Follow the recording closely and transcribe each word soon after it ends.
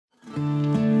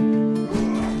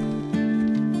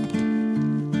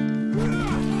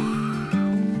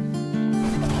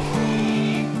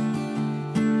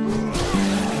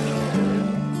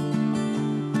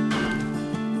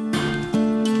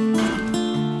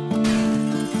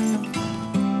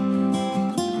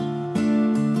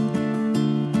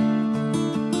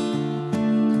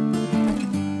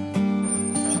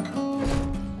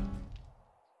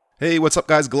Hey, what's up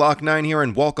guys, Glock9 here,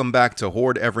 and welcome back to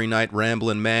Horde Every Night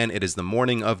Ramblin', man. It is the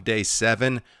morning of day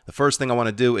 7. The first thing I want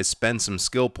to do is spend some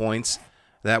skill points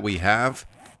that we have.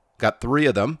 Got 3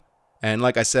 of them, and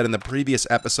like I said in the previous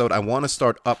episode, I want to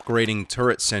start upgrading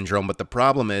Turret Syndrome, but the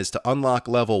problem is, to unlock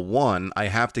level 1, I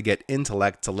have to get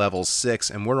Intellect to level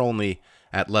 6, and we're only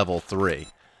at level 3.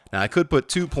 Now, I could put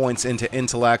 2 points into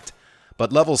Intellect,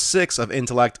 but level 6 of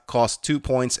Intellect costs 2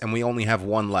 points, and we only have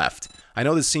 1 left. I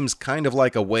know this seems kind of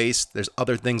like a waste. There's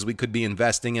other things we could be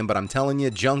investing in, but I'm telling you,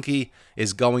 Junkie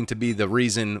is going to be the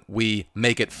reason we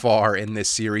make it far in this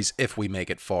series, if we make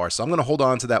it far. So I'm going to hold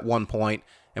on to that 1 point,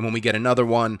 and when we get another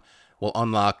one, we'll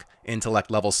unlock Intellect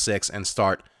level 6 and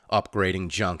start upgrading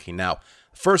Junkie. Now,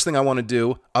 first thing I want to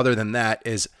do, other than that,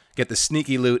 is get the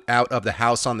sneaky loot out of the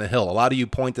house on the hill. A lot of you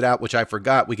pointed out, which I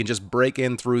forgot, we can just break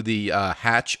in through the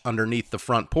hatch underneath the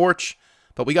front porch,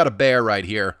 but we got a bear right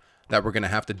here that we're going to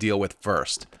have to deal with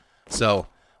first. So,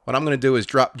 what I'm going to do is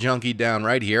drop Junkie down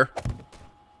right here,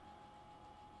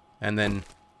 and then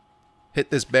hit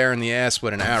this bear in the ass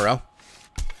with an arrow.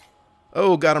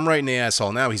 Oh, got him right in the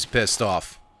asshole. Now he's pissed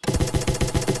off.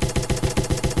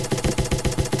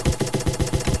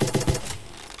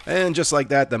 And just like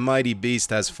that, the mighty beast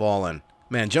has fallen.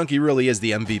 Man, Junkie really is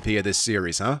the MVP of this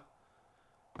series, huh?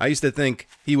 I used to think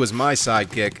he was my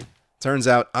sidekick. Turns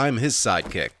out I'm his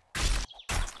sidekick.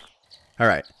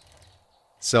 Alright.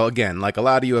 So again, like a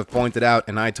lot of you have pointed out,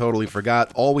 and I totally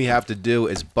forgot, all we have to do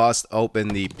is bust open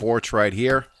the porch right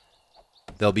here.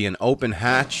 There'll be an open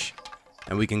hatch,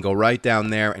 and we can go right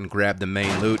down there and grab the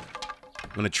main loot.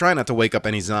 I'm going to try not to wake up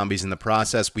any zombies in the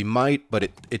process. We might, but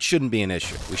it shouldn't be an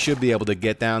issue. We should be able to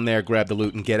get down there, grab the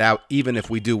loot, and get out, even if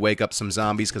we do wake up some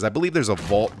zombies, because I believe there's a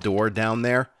vault door down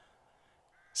there.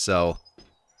 So,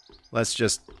 let's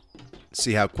just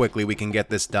see how quickly we can get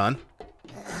this done.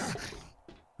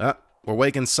 We're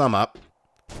waking some up.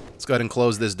 Let's go ahead and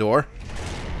close this door.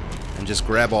 And just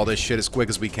grab all this shit as quick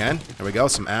as we can. There we go,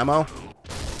 some ammo.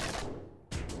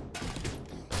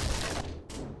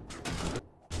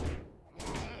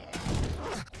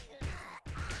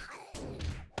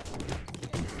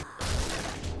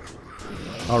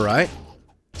 Alright.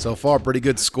 So far, pretty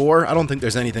good score. I don't think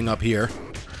there's anything up here.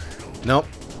 Nope.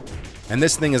 And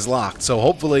this thing is locked, so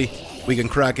hopefully we can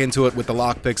crack into it with the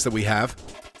lockpicks that we have.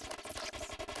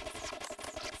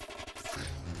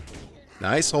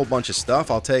 Nice, whole bunch of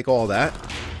stuff. I'll take all that.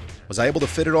 Was I able to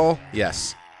fit it all?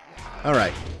 Yes.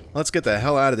 Alright, let's get the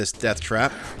hell out of this death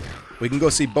trap. We can go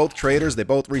see both traders. They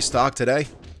both restocked today.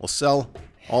 We'll sell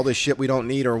all this shit we don't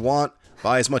need or want,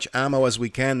 buy as much ammo as we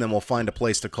can, then we'll find a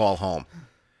place to call home.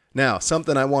 Now,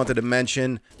 something I wanted to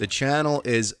mention, the channel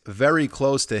is very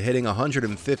close to hitting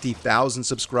 150,000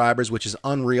 subscribers, which is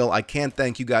unreal. I can't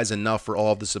thank you guys enough for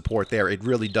all of the support there. It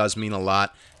really does mean a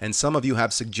lot. And some of you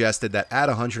have suggested that at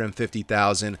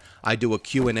 150,000, I do a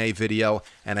Q&A video,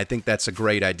 and I think that's a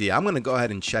great idea. I'm going to go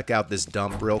ahead and check out this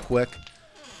dump real quick,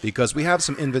 because we have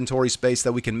some inventory space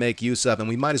that we can make use of, and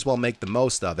we might as well make the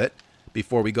most of it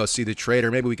before we go see the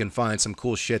trader. Maybe we can find some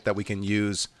cool shit that we can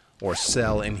use or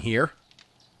sell in here.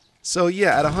 So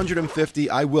yeah, at 150,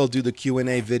 I will do the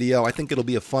Q&A video. I think it'll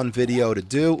be a fun video to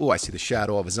do. Oh, I see the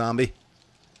shadow of a zombie.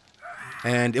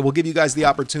 And it will give you guys the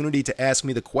opportunity to ask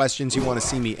me the questions you want to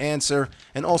see me answer,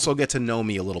 and also get to know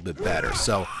me a little bit better.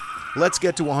 So let's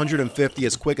get to 150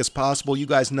 as quick as possible. You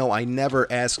guys know I never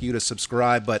ask you to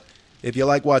subscribe, but if you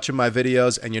like watching my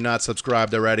videos and you're not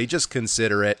subscribed already, just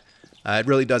consider it. It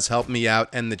really does help me out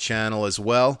and the channel as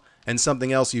well. And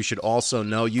something else you should also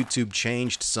know, YouTube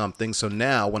changed something, so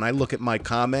now when I look at my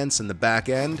comments in the back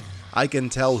end, I can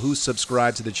tell who's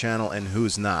subscribed to the channel and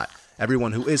who's not.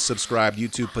 Everyone who is subscribed,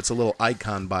 YouTube puts a little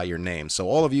icon by your name. So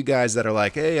all of you guys that are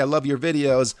like, hey, I love your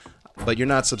videos, but you're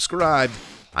not subscribed,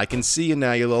 I can see you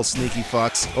now, you little sneaky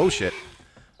fucks. Oh, shit.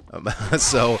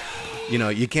 So, you know,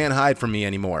 you can't hide from me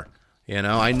anymore. You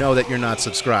know, I know that you're not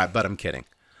subscribed, but I'm kidding.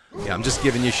 Yeah, I'm just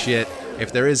giving you shit.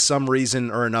 If there is some reason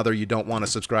or another you don't want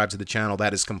to subscribe to the channel,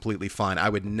 that is completely fine. I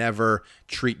would never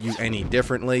treat you any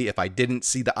differently. If I didn't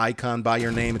see the icon by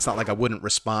your name, it's not like I wouldn't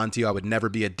respond to you. I would never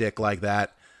be a dick like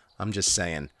that. I'm just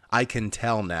saying. I can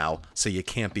tell now, so you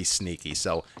can't be sneaky.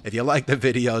 So if you like the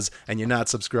videos and you're not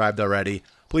subscribed already,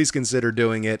 please consider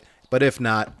doing it. But if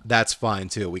not, that's fine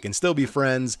too. We can still be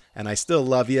friends, and I still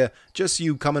love you. Just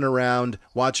you coming around,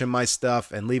 watching my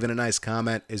stuff, and leaving a nice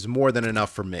comment is more than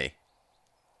enough for me.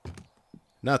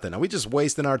 Nothing. Are we just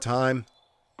wasting our time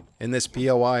in this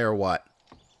POI or what?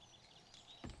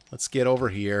 Let's get over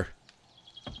here.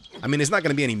 I mean, there's not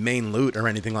going to be any main loot or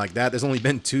anything like that. There's only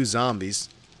been 2 zombies.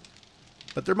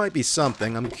 But there might be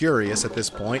something. I'm curious at this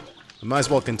point. We might as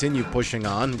well continue pushing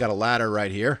on. We've got a ladder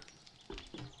right here.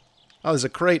 Oh, there's a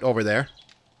crate over there.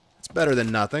 It's better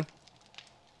than nothing.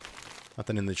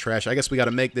 Nothing in the trash. I guess we got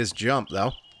to make this jump,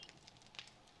 though.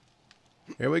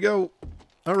 Here we go.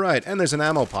 Alright, and there's an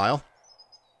ammo pile.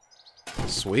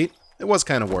 Sweet. It was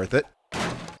kind of worth it.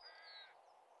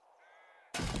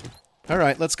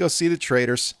 Alright, let's go see the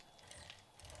traders.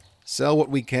 Sell what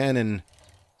we can and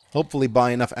hopefully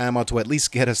buy enough ammo to at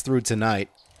least get us through tonight.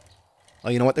 Oh,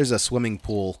 you know what? There's a swimming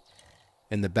pool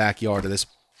in the backyard of this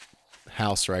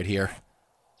house right here.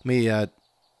 Let me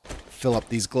fill up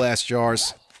these glass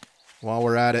jars while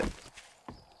we're at it.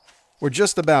 We're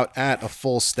just about at a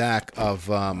full stack of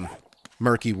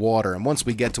murky water, and once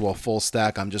we get to a full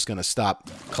stack, I'm just going to stop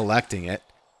collecting it.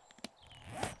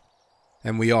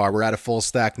 And we are. We're at a full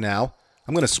stack now.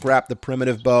 I'm going to scrap the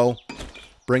primitive bow,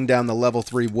 bring down the level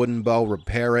 3 wooden bow,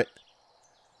 repair it,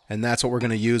 and that's what we're going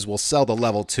to use. We'll sell the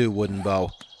level 2 wooden bow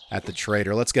at the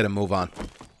trader. Let's get a move on.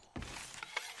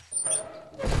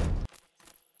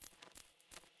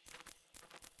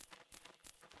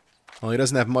 Well, he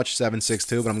doesn't have much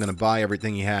 7.62, but I'm going to buy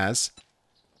everything he has.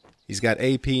 He's got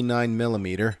AP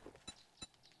 9mm.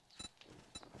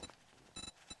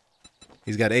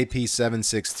 He's got AP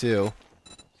 7.62.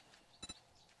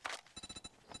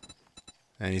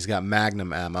 And he's got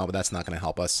Magnum ammo, but that's not going to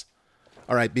help us.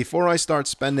 Alright, before I start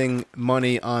spending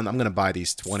money on... I'm going to buy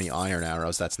these 20 iron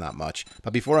arrows, that's not much.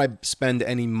 But before I spend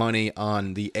any money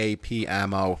on the AP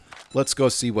ammo, let's go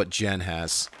see what Jen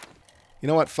has. You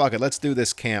know what, fuck it, let's do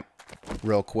this camp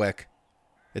real quick.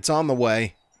 It's on the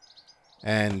way,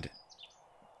 and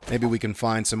maybe we can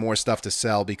find some more stuff to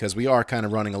sell, because we are kind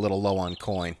of running a little low on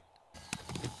coin.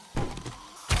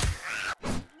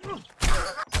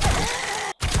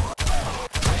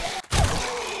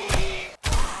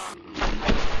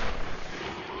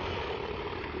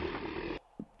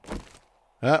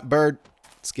 Bird.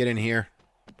 Let's get in here.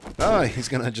 Oh, he's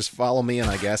gonna just follow me in,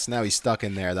 I guess. Now he's stuck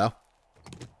in there, though.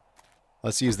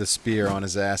 Let's use the spear on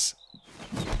his ass.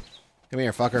 Come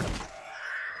here, fucker.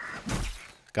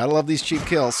 Gotta love these cheap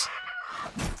kills.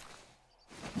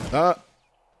 You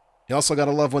also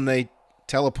gotta love when they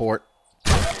teleport.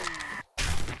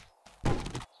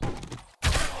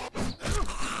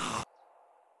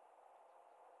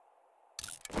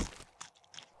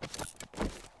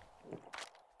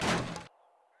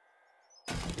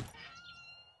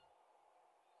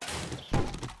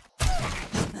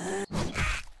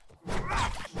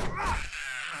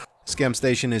 Scam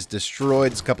station is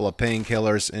destroyed. There's a couple of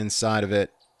painkillers inside of it.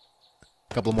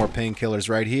 A couple more painkillers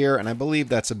right here, and I believe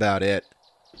that's about it.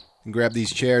 And grab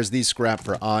these chairs. These scrap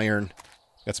for iron.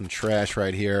 Got some trash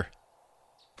right here.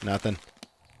 Nothing.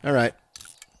 Alright.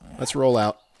 Let's roll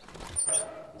out.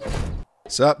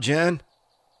 Sup, Jen?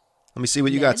 Let me see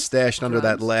what you got stashed under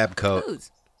that lab coat. Booze.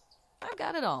 I've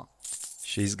got it all.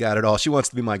 She's got it all. She wants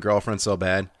to be my girlfriend so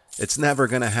bad. It's never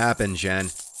gonna happen, Jen.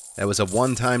 That was a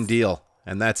one-time deal.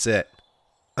 And that's it.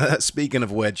 Speaking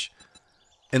of which,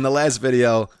 in the last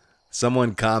video,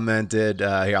 someone commented,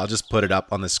 here, I'll just put it up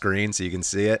on the screen so you can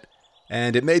see it.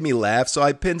 And it made me laugh, so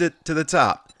I pinned it to the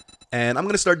top. And I'm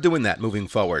going to start doing that moving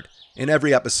forward. In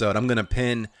every episode, I'm going to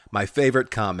pin my favorite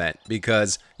comment,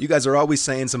 because you guys are always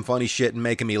saying some funny shit and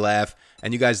making me laugh,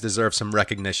 and you guys deserve some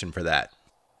recognition for that.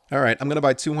 Alright, I'm going to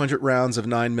buy 200 rounds of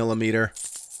 9mm.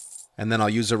 And then I'll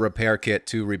use a repair kit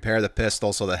to repair the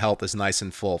pistol so the health is nice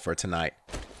and full for tonight.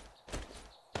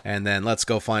 And then let's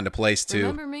go find a place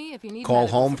to call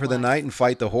home for the night and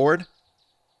fight the Horde.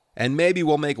 And maybe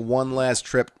we'll make one last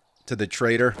trip to the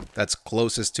trader that's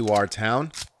closest to our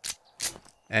town.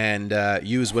 And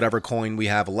use whatever coin we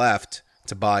have left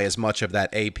to buy as much of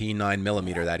that AP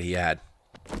 9mm that he had.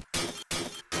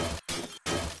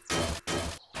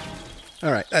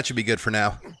 Alright, that should be good for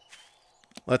now.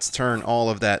 Let's turn all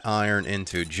of that iron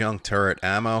into junk turret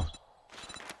ammo.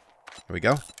 There we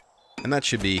go. And that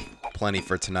should be plenty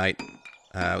for tonight.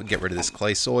 Get rid of this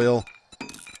clay soil.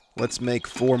 Let's make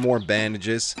 4 more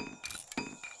bandages.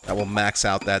 That will max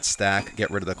out that stack. Get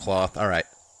rid of the cloth. Alright.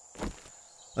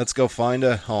 Let's go find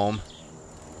a home.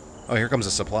 Oh, here comes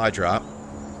a supply drop.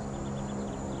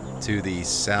 To the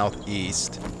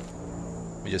southeast.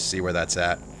 Let me just see where that's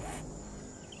at.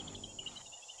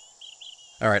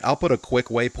 Alright, I'll put a quick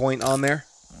waypoint on there,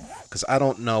 because I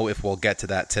don't know if we'll get to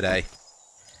that today.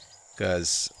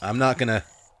 Because I'm not going to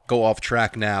go off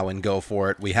track now and go for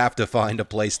it. We have to find a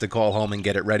place to call home and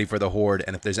get it ready for the Horde,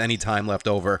 and if there's any time left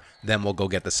over, then we'll go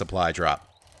get the supply drop.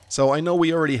 So I know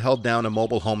we already held down a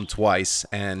mobile home twice,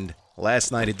 and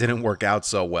last night it didn't work out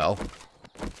so well.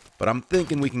 But I'm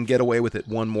thinking we can get away with it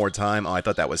one more time. Oh, I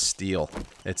thought that was steel.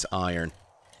 It's iron.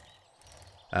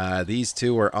 These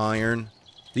two are iron.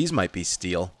 These might be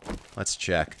steel. Let's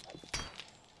check.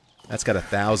 That's got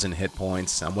 1,000 hit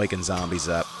points. I'm waking zombies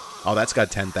up. Oh, that's got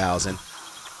 10,000.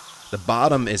 The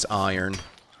bottom is iron.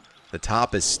 The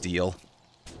top is steel.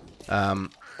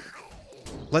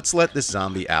 Let's let this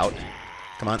zombie out.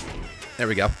 Come on. There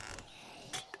we go.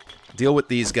 Deal with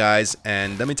these guys,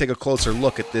 and let me take a closer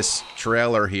look at this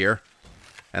trailer here.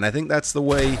 And I think that's the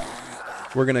way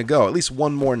we're going to go. At least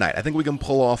one more night. I think we can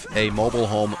pull off a mobile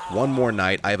home one more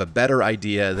night. I have a better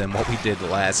idea than what we did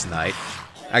last night.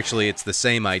 Actually, it's the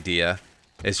same idea.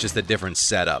 It's just a different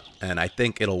setup, and I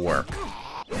think it'll work.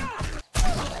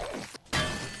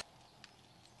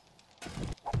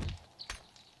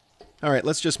 Alright,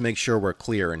 let's just make sure we're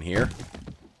clear in here.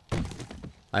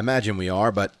 I imagine we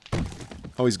are, but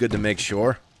always good to make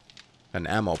sure. An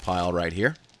ammo pile right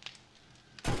here.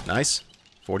 Nice.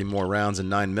 40 more rounds in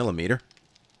 9mm.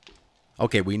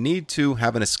 Okay, we need to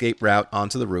have an escape route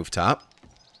onto the rooftop,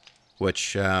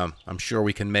 which I'm sure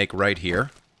we can make right here.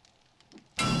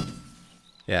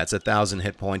 Yeah, it's 1,000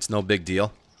 hit points, no big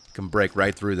deal. Can break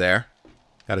right through there.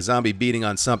 Got a zombie beating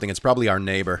on something. It's probably our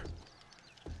neighbor.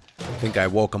 I think I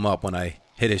woke him up when I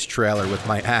hit his trailer with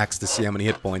my axe to see how many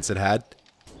hit points it had.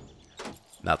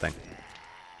 Nothing.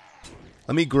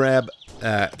 Let me grab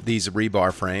these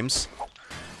rebar frames.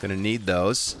 Gonna need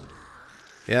those.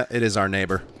 Yeah, it is our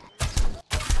neighbor.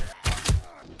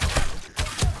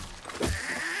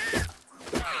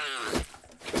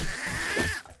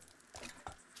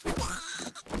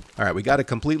 Alright, we gotta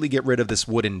completely get rid of this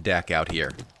wooden deck out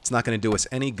here. It's not gonna do us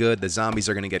any good. The zombies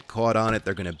are gonna get caught on it,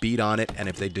 they're gonna beat on it, and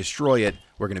if they destroy it,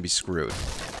 we're gonna be screwed.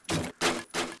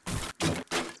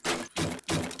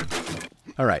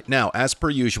 Alright, now, as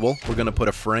per usual, we're gonna put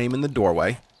a frame in the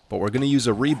doorway, but we're gonna use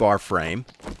a rebar frame,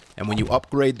 and when you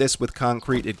upgrade this with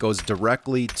concrete, it goes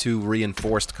directly to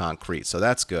reinforced concrete, so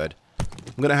that's good.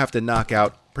 I'm gonna have to knock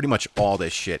out pretty much all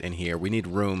this shit in here. We need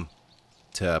room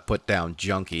to put down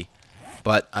junkie.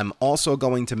 But I'm also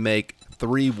going to make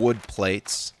 3 wood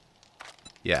plates.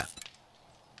 Yeah.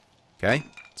 Okay,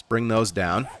 let's bring those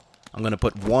down. I'm going to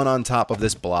put 1 on top of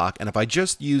this block, and if I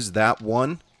just use that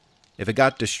one, if it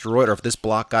got destroyed, or if this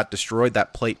block got destroyed,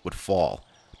 that plate would fall.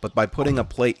 But by putting a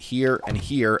plate here and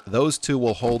here, those 2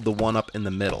 will hold the one up in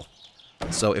the middle.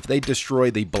 So if they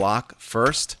destroy the block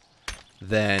first,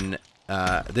 then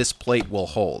this plate will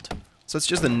hold. So it's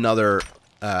just another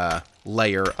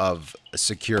layer of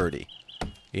security.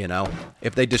 You know,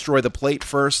 if they destroy the plate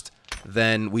first,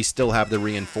 then we still have the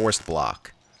reinforced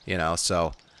block. You know,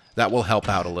 so that will help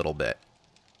out a little bit.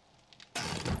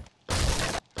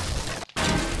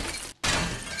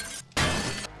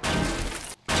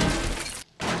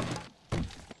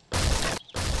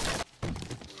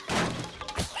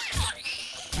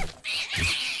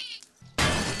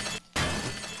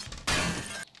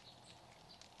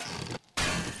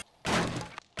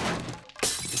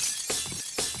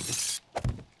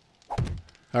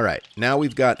 Alright, now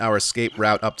we've got our escape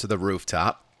route up to the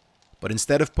rooftop, but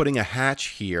instead of putting a hatch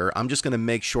here, I'm just going to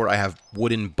make sure I have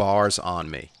wooden bars on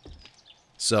me.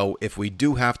 So if we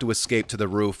do have to escape to the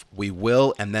roof, we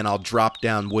will, and then I'll drop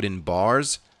down wooden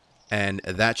bars, and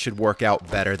that should work out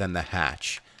better than the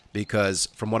hatch. Because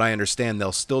from what I understand,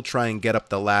 they'll still try and get up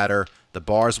the ladder. The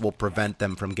bars will prevent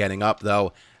them from getting up,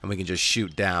 though, and we can just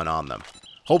shoot down on them.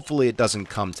 Hopefully it doesn't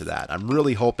come to that. I'm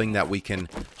really hoping that we can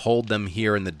hold them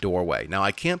here in the doorway. Now,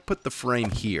 I can't put the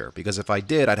frame here, because if I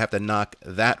did, I'd have to knock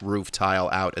that roof tile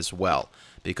out as well,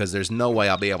 because there's no way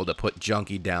I'll be able to put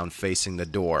Junkie down facing the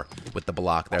door with the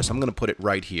block there. So I'm going to put it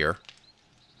right here,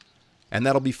 and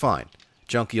that'll be fine.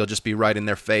 Junkie will just be right in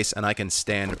their face, and I can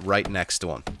stand right next to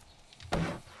him.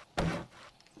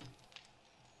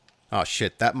 Oh,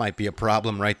 shit, that might be a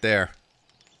problem right there.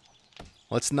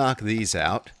 Let's knock these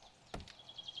out.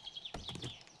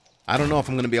 I don't know if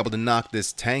I'm going to be able to knock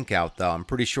this tank out, though. I'm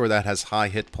pretty sure that has high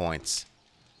hit points.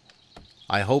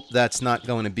 I hope that's not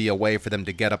going to be a way for them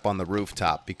to get up on the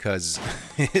rooftop, because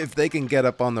if they can get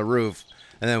up on the roof,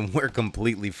 then we're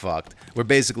completely fucked. We're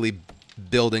basically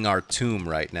building our tomb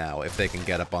right now, if they can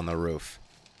get up on the roof.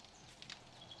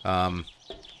 Hold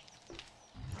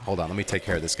on, let me take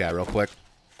care of this guy real quick.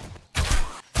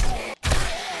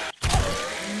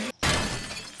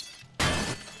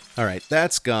 Alright,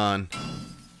 that's gone.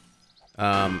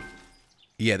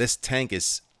 Yeah, this tank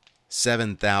is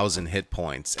 7,000 hit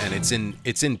points, and it's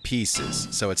in pieces,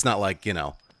 so it's not like, you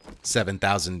know,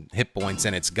 7,000 hit points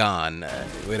and it's gone.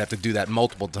 We'd have to do that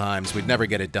multiple times. We'd never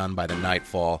get it done by the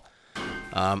nightfall.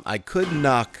 I could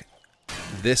knock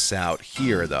this out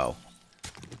here, though.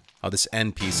 Oh, this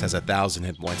end piece has 1,000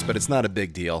 hit points, but it's not a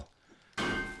big deal.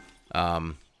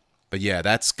 But yeah,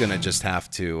 that's gonna just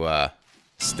have to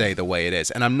stay the way it is.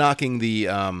 And I'm knocking the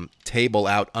table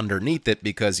out underneath it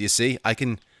because, you see, I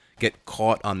can get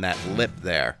caught on that lip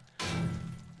there.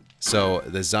 So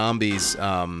the zombies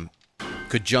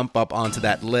could jump up onto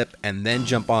that lip and then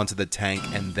jump onto the tank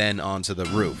and then onto the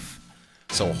roof.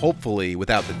 So hopefully,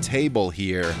 without the table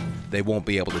here, they won't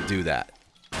be able to do that.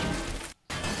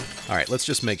 Alright, let's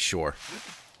just make sure.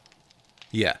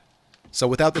 Yeah. So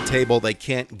without the table, they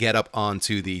can't get up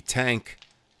onto the tank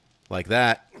like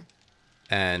that,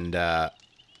 and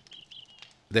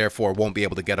therefore won't be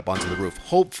able to get up onto the roof.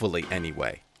 Hopefully,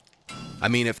 anyway. I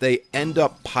mean, if they end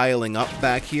up piling up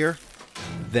back here,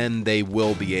 then they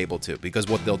will be able to. Because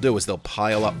what they'll do is they'll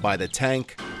pile up by the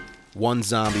tank, one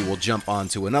zombie will jump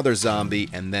onto another zombie,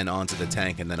 and then onto the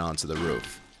tank, and then onto the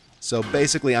roof. So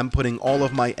basically, I'm putting all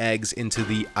of my eggs into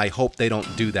the I hope they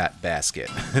don't do that basket.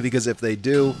 Because if they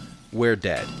do, we're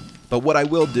dead. But what I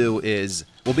will do is,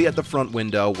 we'll be at the front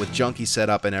window with Junkie set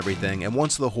up and everything, and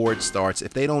once the Horde starts,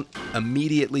 if they don't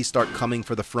immediately start coming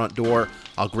for the front door,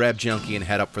 I'll grab Junkie and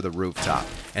head up for the rooftop.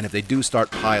 And if they do start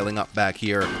piling up back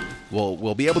here,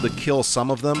 we'll be able to kill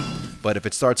some of them, but if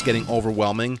it starts getting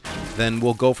overwhelming, then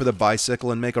we'll go for the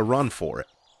bicycle and make a run for it.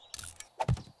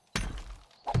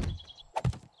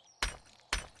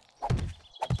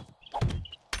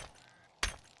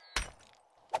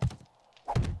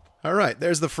 Alright,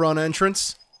 there's the front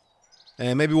entrance.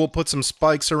 And maybe we'll put some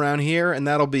spikes around here, and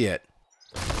that'll be it.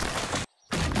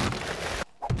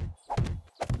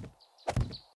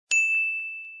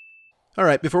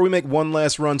 Alright, before we make one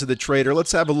last run to the trader,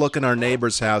 let's have a look in our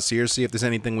neighbor's house here, see if there's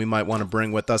anything we might want to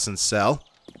bring with us and sell.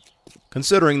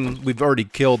 Considering we've already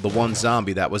killed the one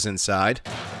zombie that was inside,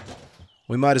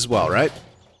 we might as well, right?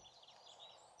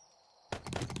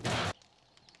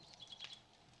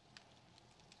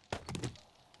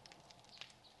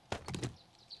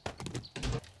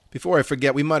 Before I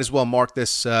forget, we might as well mark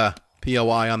this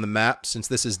POI on the map, since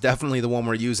this is definitely the one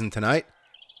we're using tonight.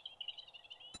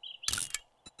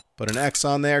 Put an X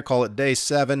on there, call it day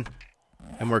 7,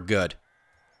 and we're good.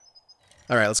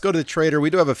 Alright, let's go to the trader.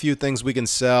 We do have a few things we can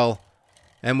sell,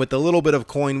 and with the little bit of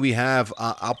coin we have,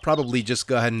 I'll probably just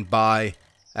go ahead and buy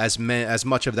as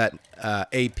much of that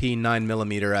AP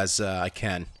 9mm as I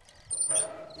can.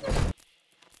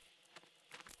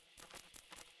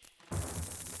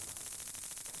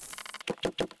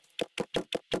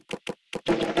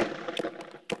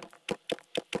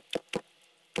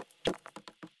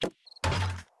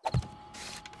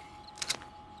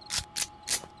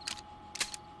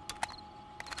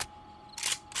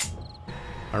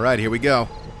 Alright, here we go.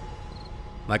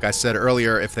 Like I said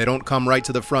earlier, if they don't come right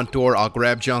to the front door, I'll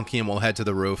grab Junkie and we'll head to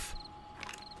the roof.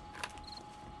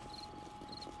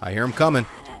 I hear them coming.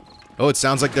 Oh, it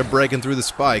sounds like they're breaking through the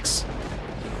spikes.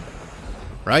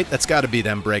 Right? That's got to be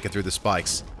them breaking through the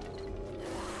spikes.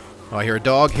 Oh, I hear a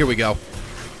dog. Here we go.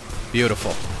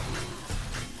 Beautiful.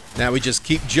 Now we just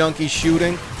keep Junkie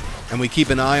shooting, and we keep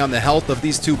an eye on the health of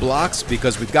these 2 blocks,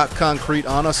 because we've got concrete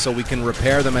on us so we can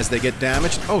repair them as they get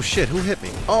damaged. Oh shit, who hit me?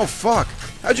 Oh fuck!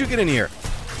 How'd you get in here?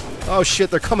 Oh shit,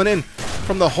 they're coming in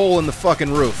from the hole in the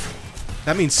fucking roof.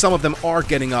 That means some of them are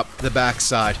getting up the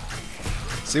backside.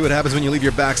 See what happens when you leave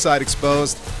your backside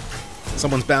exposed?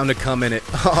 Someone's bound to come in it.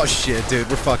 Oh shit, dude,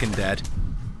 we're fucking dead.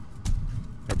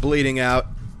 They're bleeding out.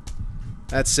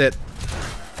 That's it.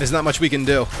 There's not much we can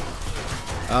do.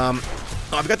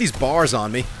 Oh, I've got these bars on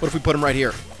me. What if we put them right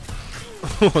here?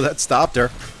 Oh, that stopped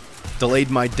her. Delayed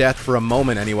my death for a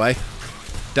moment anyway.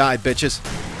 Die, bitches.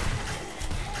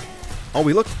 Oh,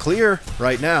 we look clear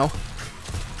right now.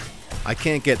 I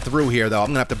can't get through here, though. I'm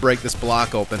gonna have to break this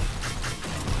block open.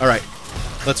 Alright,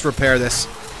 let's repair this.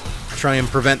 Try and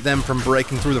prevent them from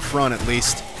breaking through the front, at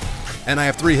least. And I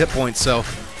have 3 hit points, so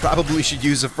probably should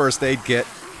use a first aid kit.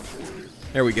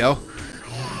 There we go.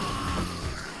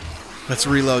 Let's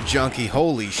reload Junkie.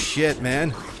 Holy shit,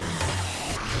 man.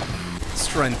 Let's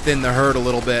try and thin the herd a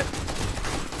little bit.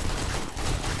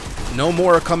 No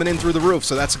more are coming in through the roof,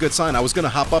 so that's a good sign. I was going to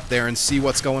hop up there and see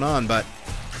what's going on, but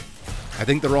I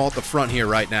think they're all at the front here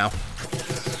right now.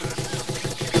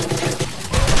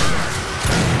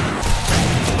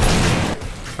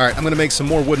 Alright, I'm going to make some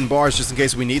more wooden bars just in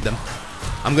case we need them.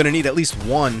 I'm going to need at least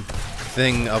 1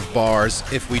 thing of bars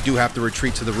if we do have to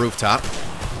retreat to the rooftop.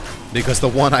 Because the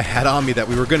one I had on me that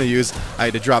we were going to use, I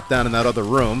had to drop down in that other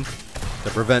room to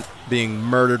prevent being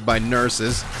murdered by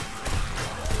nurses.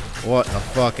 What a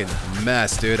fucking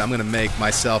mess, dude. I'm going to make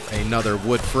myself another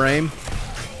wood frame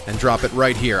and drop it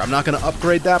right here. I'm not going to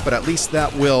upgrade that, but at least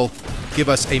that will give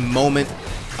us a moment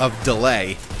of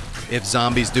delay if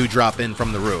zombies do drop in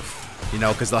from the roof. You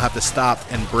know, because they'll have to stop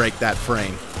and break that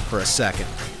frame for a second.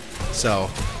 So,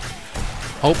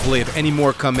 hopefully if any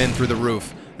more come in through the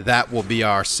roof, that will be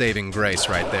our saving grace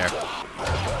right there.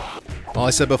 Well, I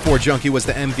said before, Junkie was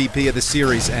the MVP of the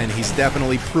series, and he's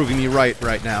definitely proving me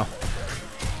right now.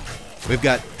 We've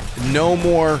got no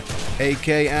more AK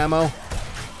ammo.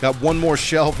 Got one more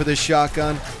shell for this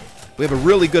shotgun. We have a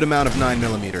really good amount of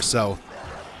 9mm, so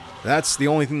that's the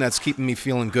only thing that's keeping me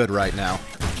feeling good right now.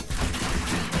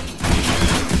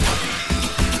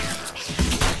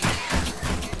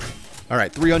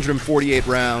 Alright, 348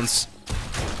 rounds.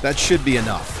 That should be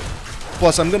enough.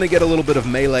 Plus, I'm going to get a little bit of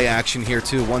melee action here,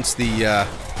 too, once the,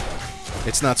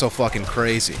 it's not so fucking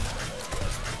crazy.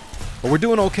 But we're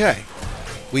doing okay.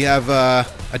 We have, a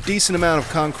decent amount of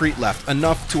concrete left.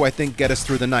 Enough to, I think, get us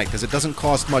through the night, because it doesn't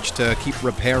cost much to keep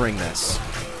repairing this.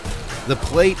 The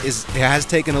plate has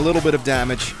taken a little bit of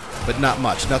damage, but not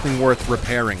much. Nothing worth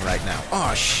repairing right now.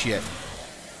 Oh, shit.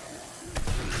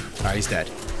 Alright, he's dead.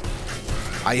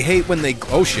 I hate when they...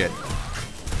 Oh, shit.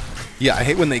 Yeah, I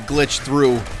hate when they glitch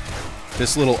through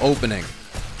this little opening.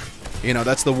 You know,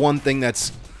 that's the one thing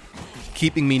that's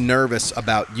keeping me nervous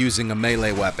about using a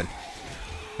melee weapon.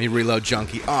 Let me reload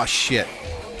Junkie. Oh, shit.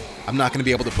 I'm not going to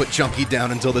be able to put Junkie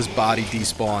down until this body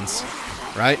despawns.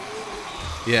 Right?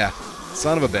 Yeah.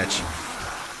 Son of a bitch.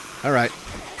 Alright.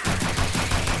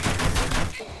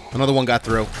 Another one got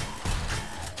through.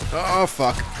 Oh,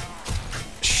 fuck.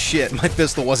 Shit, my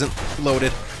pistol wasn't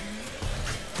loaded.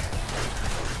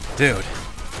 Dude.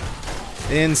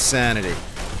 Insanity.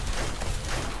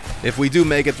 If we do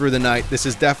make it through the night, this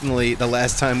is definitely the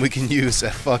last time we can use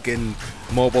a fucking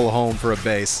mobile home for a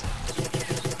base.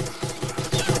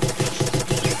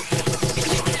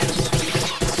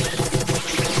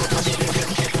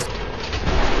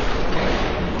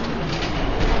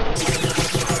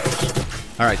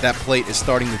 Alright, that plate is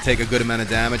starting to take a good amount of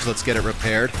damage. Let's get it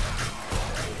repaired.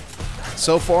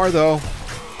 So far, though,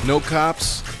 no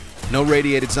cops, no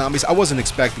radiated zombies. I wasn't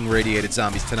expecting radiated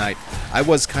zombies tonight. I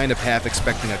was kind of half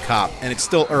expecting a cop, and it's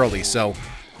still early, so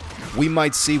we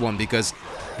might see one because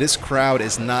this crowd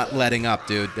is not letting up,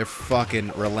 dude. They're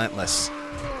fucking relentless.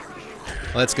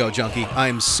 Let's go, Junkie. I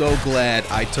am so glad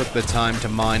I took the time to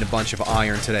mine a bunch of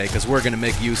iron today, because we're going to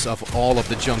make use of all of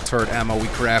the junk turret ammo we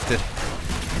crafted.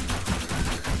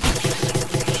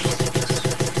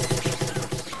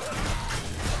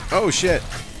 Oh, shit.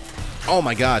 Oh,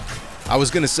 my God. I was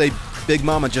going to say Big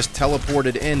Mama just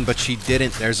teleported in, but she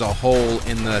didn't. There's a hole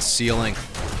in the ceiling.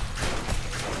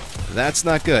 That's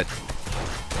not good.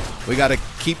 We got to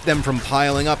keep them from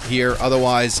piling up here,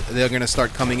 otherwise they're going to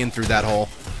start coming in through that hole.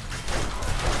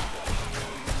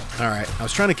 Alright, I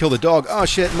was trying to kill the dog. Oh,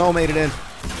 shit, Mo made it in.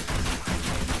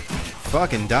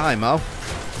 Fucking die, Mo.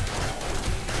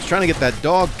 I was trying to get that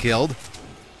dog killed.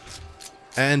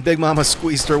 And Big Mama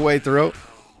squeezed her way through.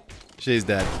 She's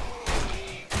dead.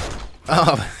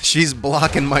 Oh, she's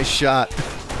blocking my shot.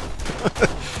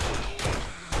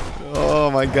 Oh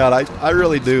my god, I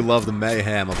really do love the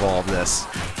mayhem of all of this.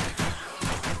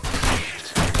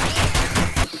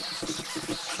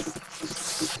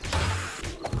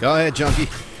 Go ahead, Junkie.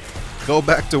 Go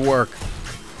back to work.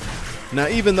 Now,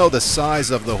 even though the size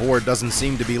of the Horde doesn't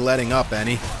seem to be letting up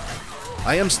any,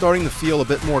 I am starting to feel a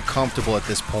bit more comfortable at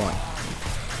this point.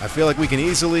 I feel like we can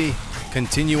easily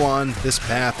continue on this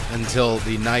path until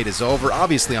the night is over.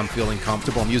 Obviously, I'm feeling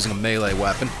comfortable. I'm using a melee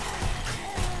weapon,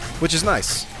 which is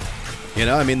nice. You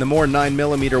know, I mean, the more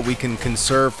 9mm we can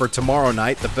conserve for tomorrow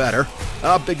night, the better.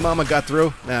 Oh, Big Mama got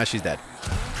through. Nah, she's dead.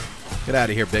 Get out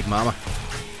of here, Big Mama.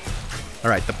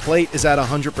 Alright, the plate is at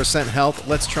 100% health.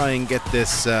 Let's try and get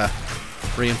this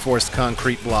reinforced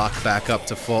concrete block back up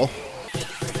to full.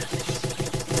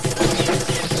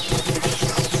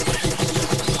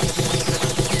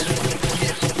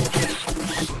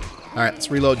 Alright,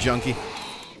 let's reload Junkie.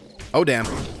 Oh, damn.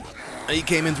 He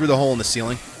came in through the hole in the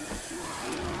ceiling.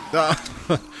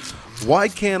 Why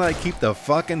can't I keep the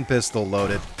fucking pistol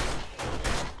loaded?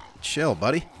 Chill,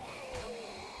 buddy.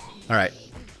 Alright.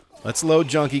 Let's load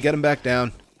Junkie, get him back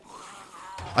down.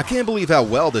 I can't believe how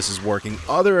well this is working,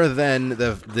 other than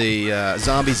the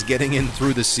zombies getting in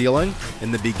through the ceiling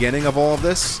in the beginning of all of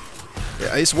this.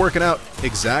 It's working out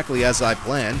exactly as I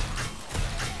planned,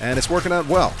 and it's working out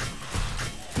well.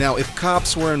 Now, if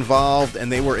cops were involved and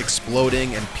they were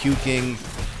exploding and puking,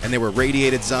 and they were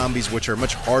radiated zombies, which are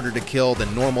much harder to kill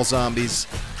than normal zombies,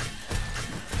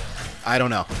 I don't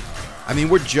know. I mean,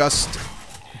 we're just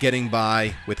getting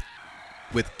by with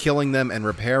killing them and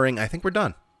repairing. I think we're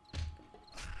done.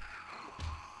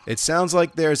 It sounds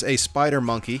like there's a spider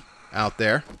monkey out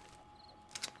there,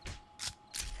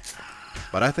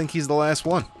 but I think he's the last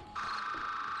one.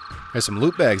 There's some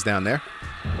loot bags down there.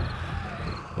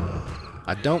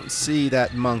 I don't see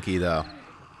that monkey, though.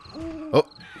 Oh,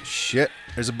 shit.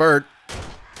 There's a bird.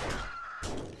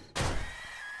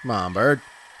 Come on, bird.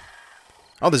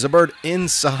 Oh, there's a bird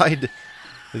inside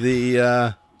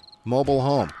the mobile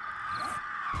home.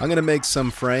 I'm going to make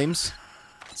some frames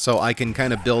so I can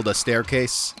kind of build a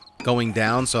staircase going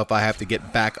down. So if I have to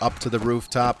get back up to the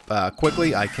rooftop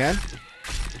quickly, I can.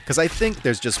 Because I think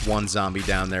there's just one zombie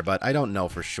down there, but I don't know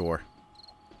for sure.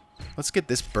 Let's get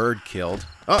this bird killed.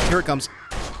 Oh, here it comes.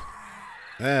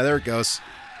 Yeah, there it goes.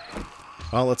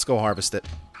 Well, let's go harvest it.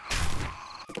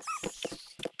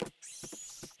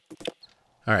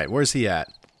 Alright, where's he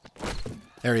at?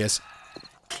 There he is.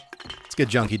 Let's get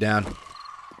Junkie down.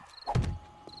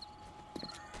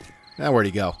 Now, where'd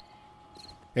he go?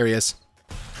 There he is.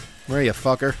 Where are you,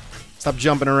 fucker? Stop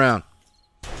jumping around.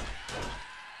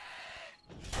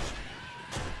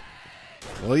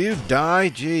 Will you die?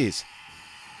 Jeez.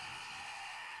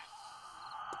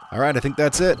 Alright, I think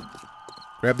that's it.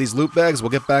 Grab these loot bags. We'll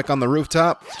get back on the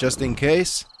rooftop, just in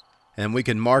case. And we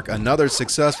can mark another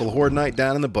successful Horde night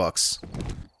down in the books.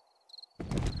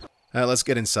 Alright, let's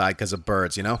get inside because of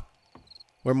birds, you know?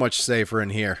 We're much safer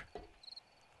in here.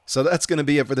 So that's going to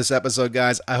be it for this episode,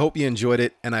 guys. I hope you enjoyed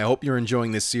it, and I hope you're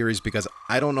enjoying this series because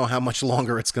I don't know how much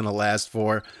longer it's going to last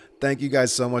for. Thank you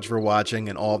guys so much for watching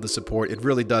and all of the support. It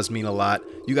really does mean a lot.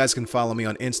 You guys can follow me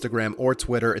on Instagram or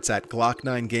Twitter. It's at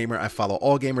Glock9Gamer. I follow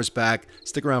all gamers back.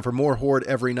 Stick around for more Horde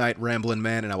every night, Ramblin'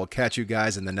 Man, and I will catch you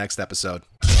guys in the next episode.